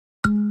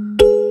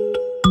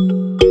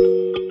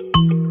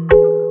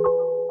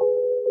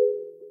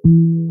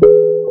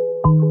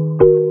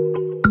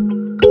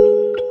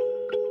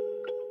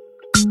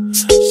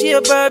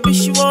bad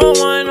bitch, she won't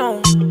whine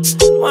on.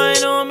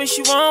 Whine on me,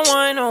 she won't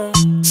whine on.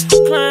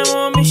 Climb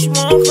on me, she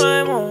won't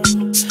climb on.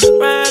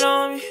 Ride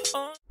on me.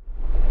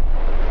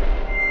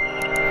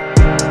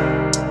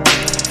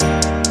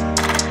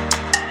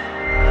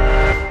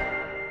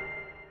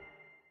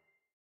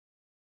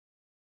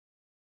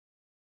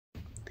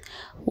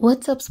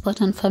 What's up,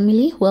 Spartan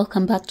family?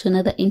 Welcome back to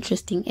another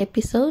interesting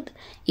episode.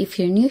 If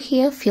you're new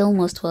here, feel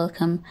most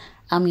welcome.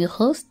 I'm your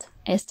host,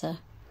 Esther.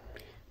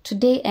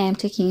 Today I am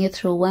taking you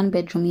through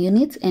one-bedroom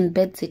units and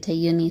bedsitter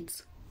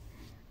units.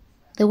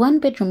 The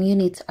one-bedroom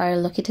units are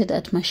located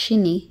at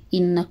Mashini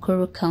in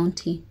Nakuru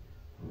County.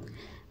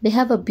 They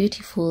have a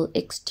beautiful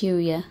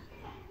exterior.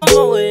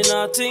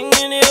 Nothing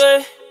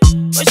anyway.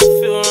 What she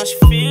feel now, she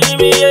feeling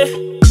me, yeah.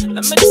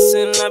 That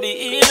medicine I be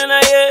eating,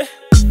 yeah.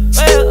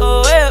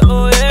 Oh, yeah.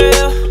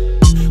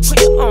 Put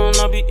you on,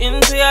 I be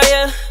into ya,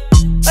 yeah.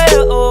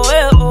 Oh,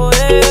 yeah.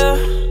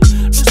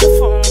 Lose the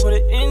phone, put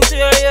it into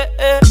ya,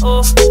 yeah.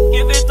 Oh,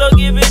 give it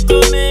to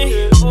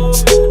me.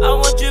 I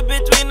want you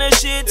between the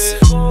sheets.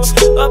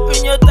 Up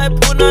in your type,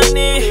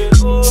 punani.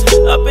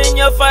 Up in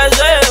your thighs,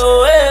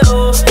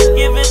 oh.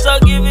 Give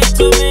it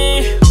to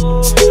me.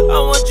 I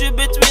want you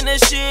between the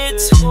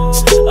sheets.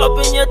 Up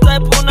in your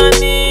type,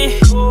 punani.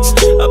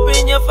 Up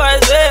in your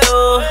thighs,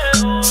 oh.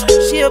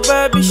 She a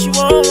bad bitch, she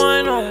won't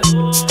whine on.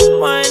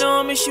 Whine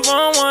on me, she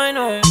won't whine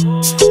on.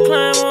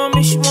 Climb on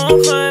me, she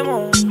won't climb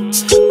on.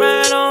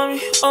 Ride on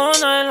me all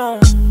night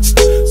long.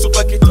 So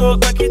back it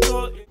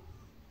up.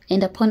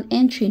 And upon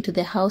entry into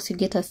the house, you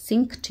get a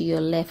sink to your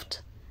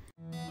left.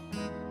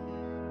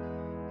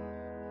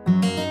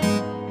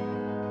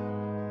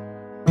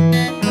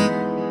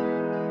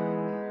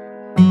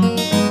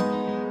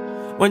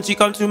 When she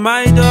come to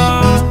my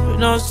door,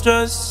 no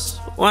stress.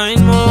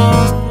 Whine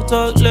more,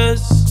 talk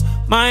less.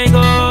 My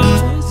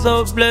God,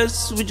 so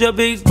blessed with your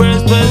big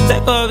breast. But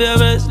take off your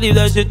vest, leave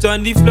that shit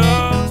on the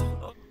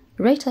floor.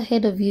 Right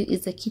ahead of you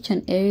is the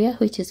kitchen area,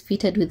 which is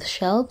fitted with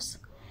shelves.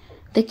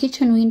 The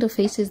kitchen window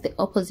faces the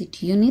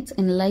opposite units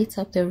and lights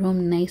up the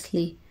room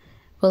nicely,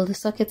 while the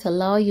sockets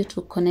allow you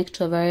to connect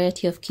to a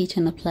variety of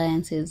kitchen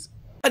appliances.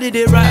 I did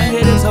it right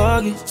here to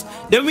Target.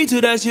 Then we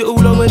do that shit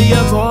all over the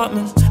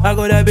apartment. I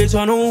got that bitch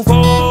on all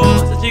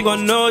fours, so she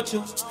gon' know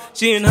you.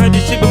 She ain't heard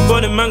this shit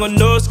before, the man gon'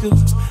 know school.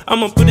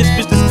 I'ma put this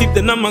bitch to sleep,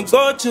 then I'ma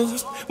go to.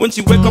 When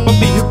she wake up, I'll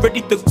be here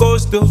ready to go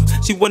still.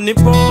 She want it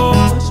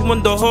raw, she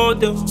want the whole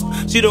deal.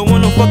 She don't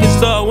want no fucking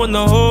star, I want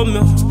the whole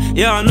meal.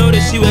 Yeah, I know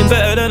that she way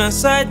better than a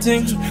side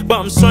thing, but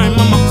I'm sorry,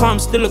 mama, I'm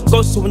still a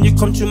ghost. So when you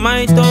come to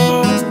my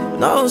door,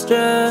 no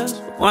stress,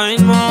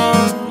 whine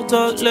more,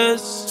 talk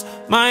less.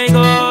 My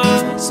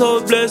God,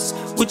 so blessed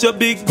with your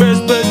big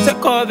breast, but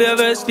take off your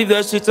vest, leave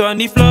that shit on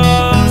the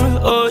floor.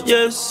 Oh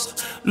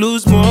yes,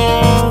 lose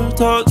more,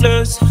 talk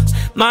less.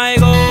 My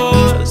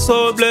God,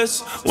 so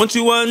blessed. Want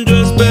you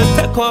undress, but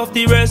take off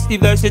the rest,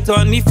 leave that shit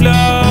on the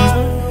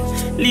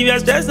floor. Leave your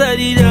stress at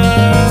the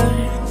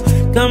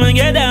door. Come and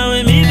get down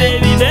with me,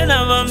 baby, then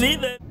I'm on me,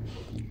 baby.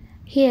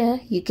 Here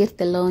you get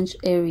the lounge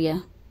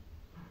area.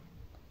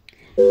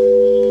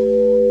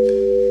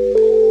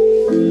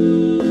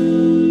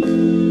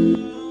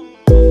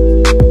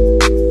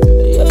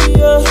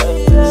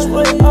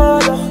 Sway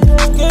harder,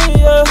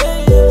 scarier,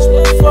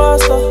 sway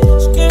faster,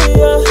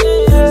 scarier,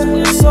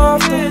 sway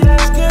softer,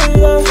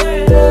 scarier.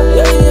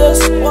 Yeah,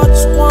 what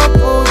you want,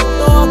 bro, you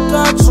know I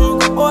got you.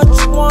 What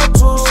you want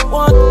to,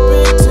 want the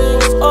big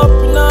things. Up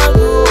now,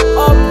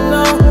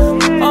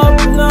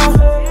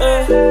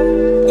 eh.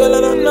 Girl, I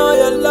don't know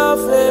your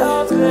love, eh.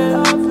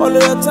 All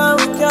of your time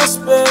we can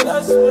spend.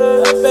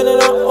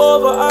 Bending on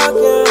over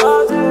again.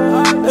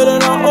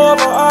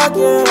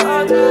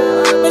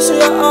 Make sure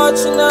you're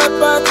arching that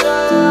back.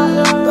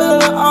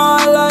 Bending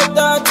all like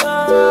that.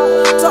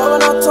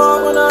 Talk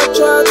when I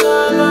chat.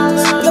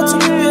 Get to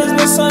the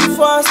business and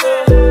fast. Yeah.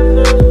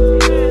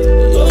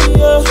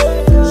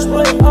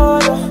 Sway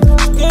harder,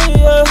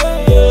 scarier,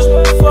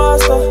 sway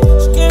faster,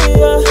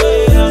 scarier,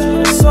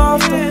 sway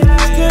softer,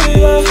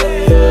 scarier.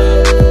 Yeah.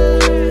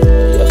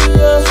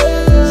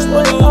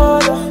 Sway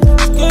harder,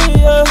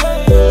 scarier,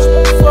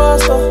 sway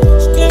faster,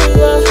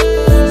 scarier,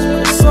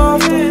 sway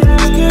softer,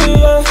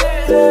 scarier.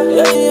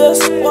 Yes,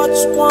 what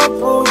you want,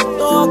 bro, you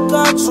know I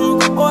got you.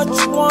 What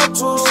you want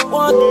to,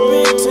 want the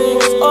big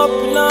things. Up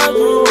now,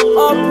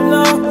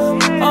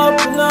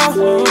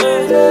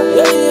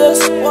 yes,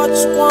 what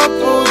you want,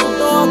 bro, you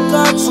know I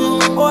got you.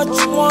 What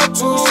you want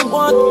to,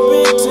 want the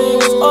big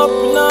things. Up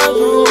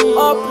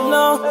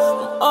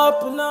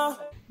now.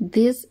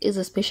 This is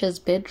a spacious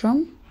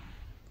bedroom.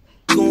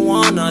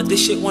 Wanna, this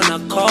shit when I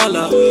call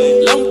her.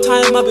 Long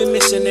time I've been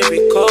missing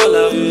every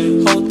caller.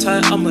 Hold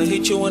tight, I'ma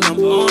hit you when I'm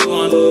on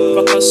one.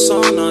 Fuck a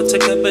sauna,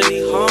 take a belly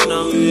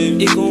hana.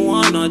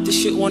 Iguana, this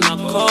shit when I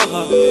call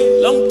her.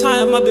 Long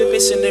time I've been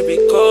missing every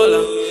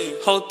caller.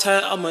 Hold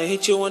tight, I'ma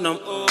hit you when I'm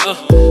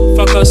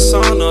fuck a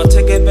sauna,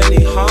 take a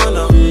belly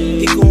hana.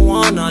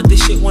 Iguana, this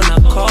shit when I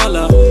call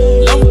her.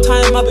 Long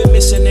time I've been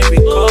missing every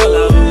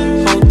caller.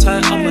 Hold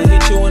tight, I'ma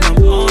hit you when I'm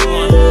on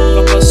one.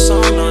 Fuck a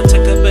sauna,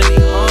 take a belly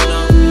hana.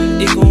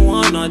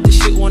 Iguana, this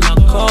shit when I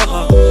call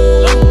her.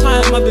 Long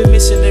time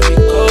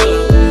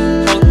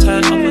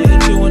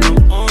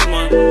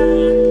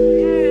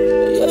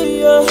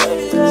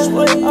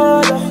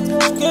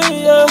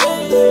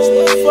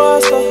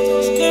faster,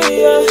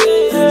 scarier,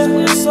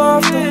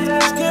 softer,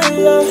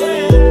 scarier.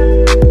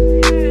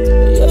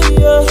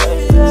 Yeah,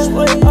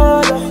 sway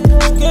harder,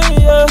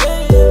 scarier,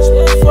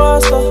 sway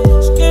faster,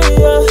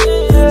 scarier,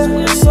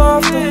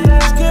 softer,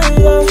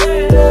 scarier.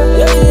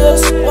 Yeah,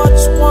 what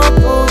you want,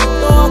 bro?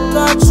 No, I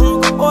got you.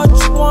 What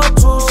you want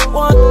to?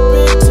 Want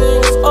big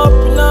things up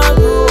now,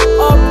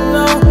 up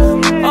now,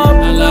 up now. I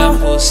like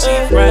pussy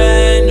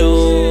brand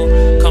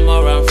new. Come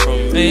around from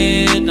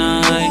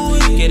midnight,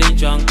 getting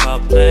drunk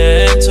up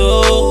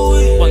mental.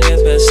 Want your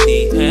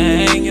bestie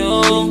hang you.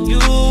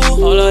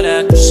 All of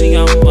that pussy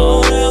I'm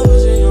on. I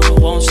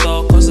won't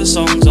stop 'cause the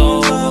song's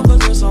over.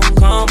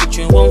 Come but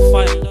you won't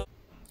fight.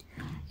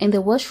 And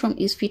the washroom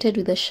is fitted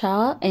with a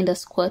shower and a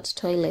squat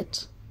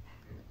toilet.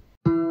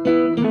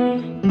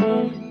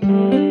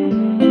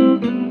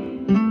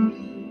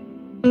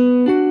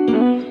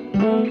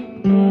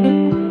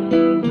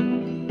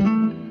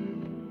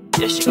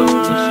 Yeah, she gon'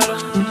 ride her,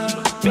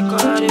 make her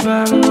hide it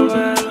back,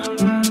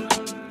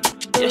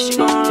 yeah, she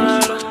gon'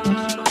 ride her,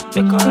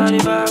 make her hide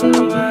it back,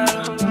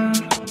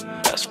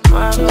 that's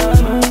my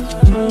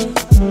vibe,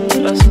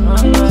 that's my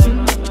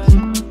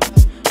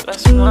vibe,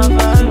 that's my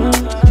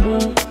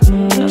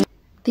vibe.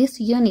 This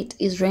unit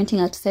is renting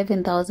at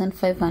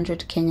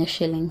 7,500 Kenya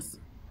shillings.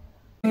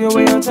 Your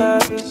way on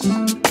top is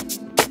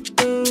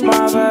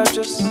my vibe,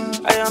 just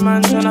I am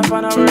man tryna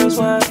find a real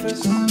wife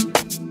is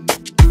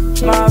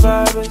my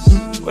vibe is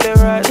what the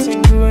right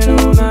thing doing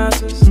on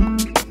artists.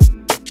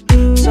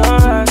 So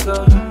alright,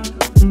 girl,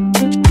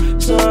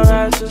 so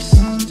alright, just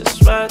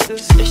write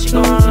this. Yeah, she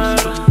gon' ride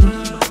her,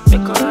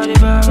 make her ride it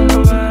back,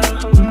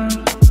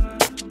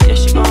 yeah,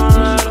 she gon'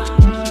 ride her,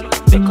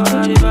 make her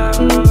ride it back,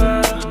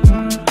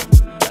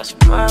 that's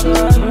my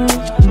vibe,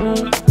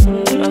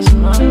 that's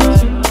my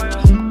vibe.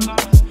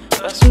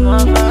 That's my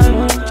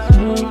vibe,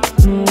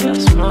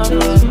 that's my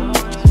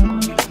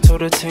vibe.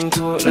 Told the thing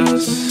to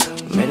less,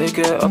 made it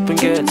get up and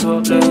get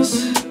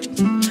topless.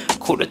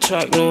 Call the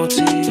track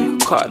naughty,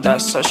 cut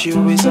that so she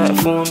always like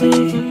for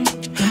me.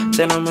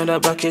 Then I made her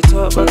back it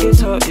up,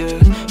 yeah.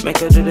 Make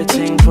her do the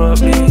thing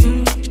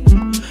properly.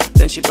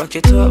 Then she back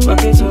it up,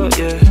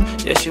 yeah.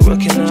 Yeah, she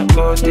working that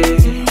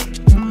body.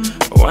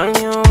 When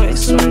you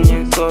waist, when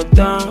you go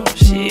down,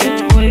 she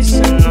ain't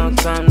wasting no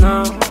time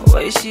now.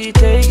 Way she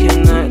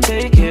taking that,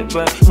 take it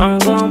back. I'm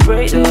gon'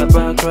 break that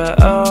back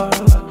right out.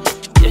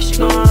 Yeah, she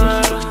gon'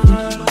 ride her,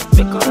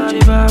 make her ride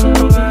it back.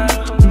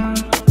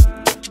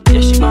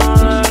 Yeah, she gon'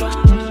 ride her,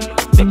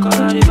 make her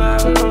ride it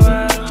back.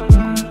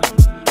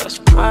 That's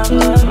my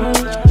vibe,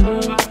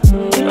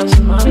 that's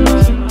my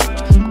vibe,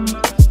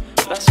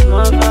 that's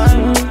my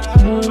vibe,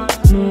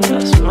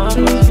 that's my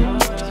vibe.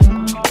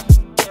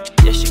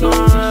 Yeah, she gon'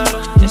 ride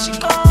her, yeah, she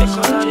gon' make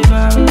her ride it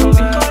back.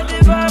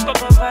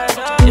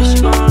 Yeah, she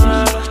gon'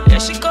 ride her, yeah,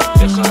 she gon'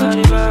 make her ride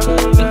it back.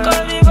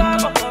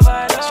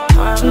 That's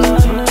my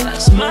vibe,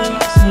 that's my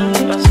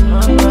vibe, that's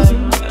my vibe,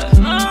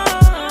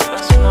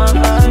 that's my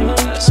vibe,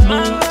 that's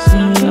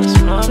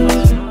my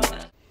vibe.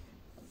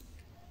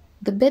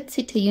 The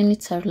Bedsitter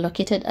units are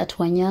located at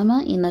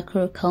Wanyama in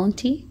Nakuru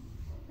County.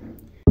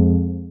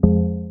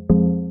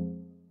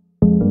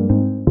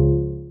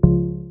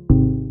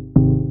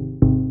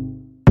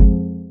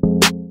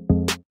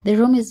 The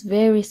room is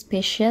very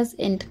spacious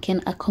and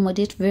can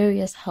accommodate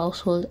various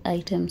household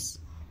items.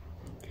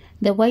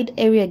 The wide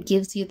area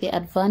gives you the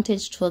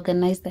advantage to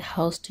organize the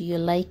house to your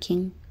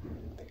liking.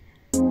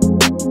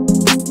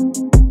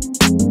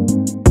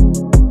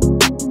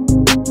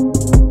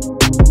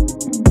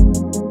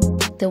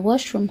 The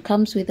washroom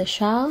comes with a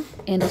shower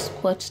and a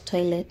squat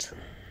toilet.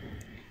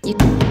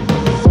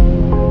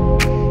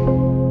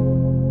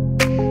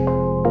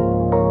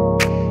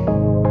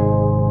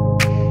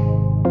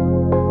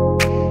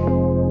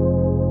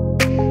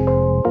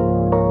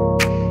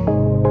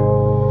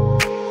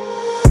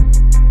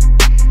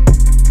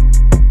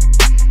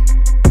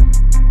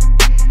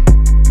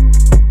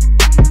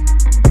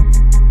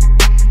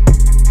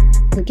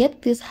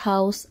 Get this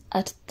house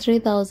at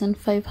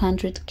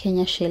 3,500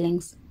 Kenya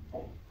shillings.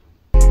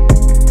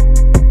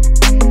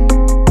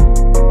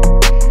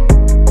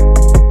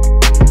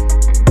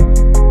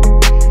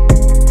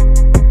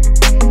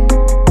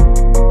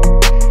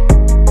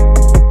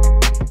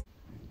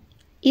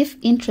 If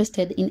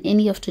interested in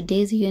any of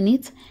today's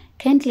units,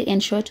 kindly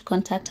ensure to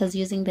contact us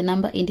using the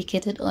number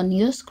indicated on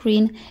your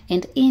screen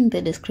and in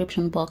the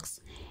description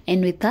box.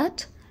 And with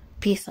that,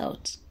 peace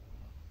out.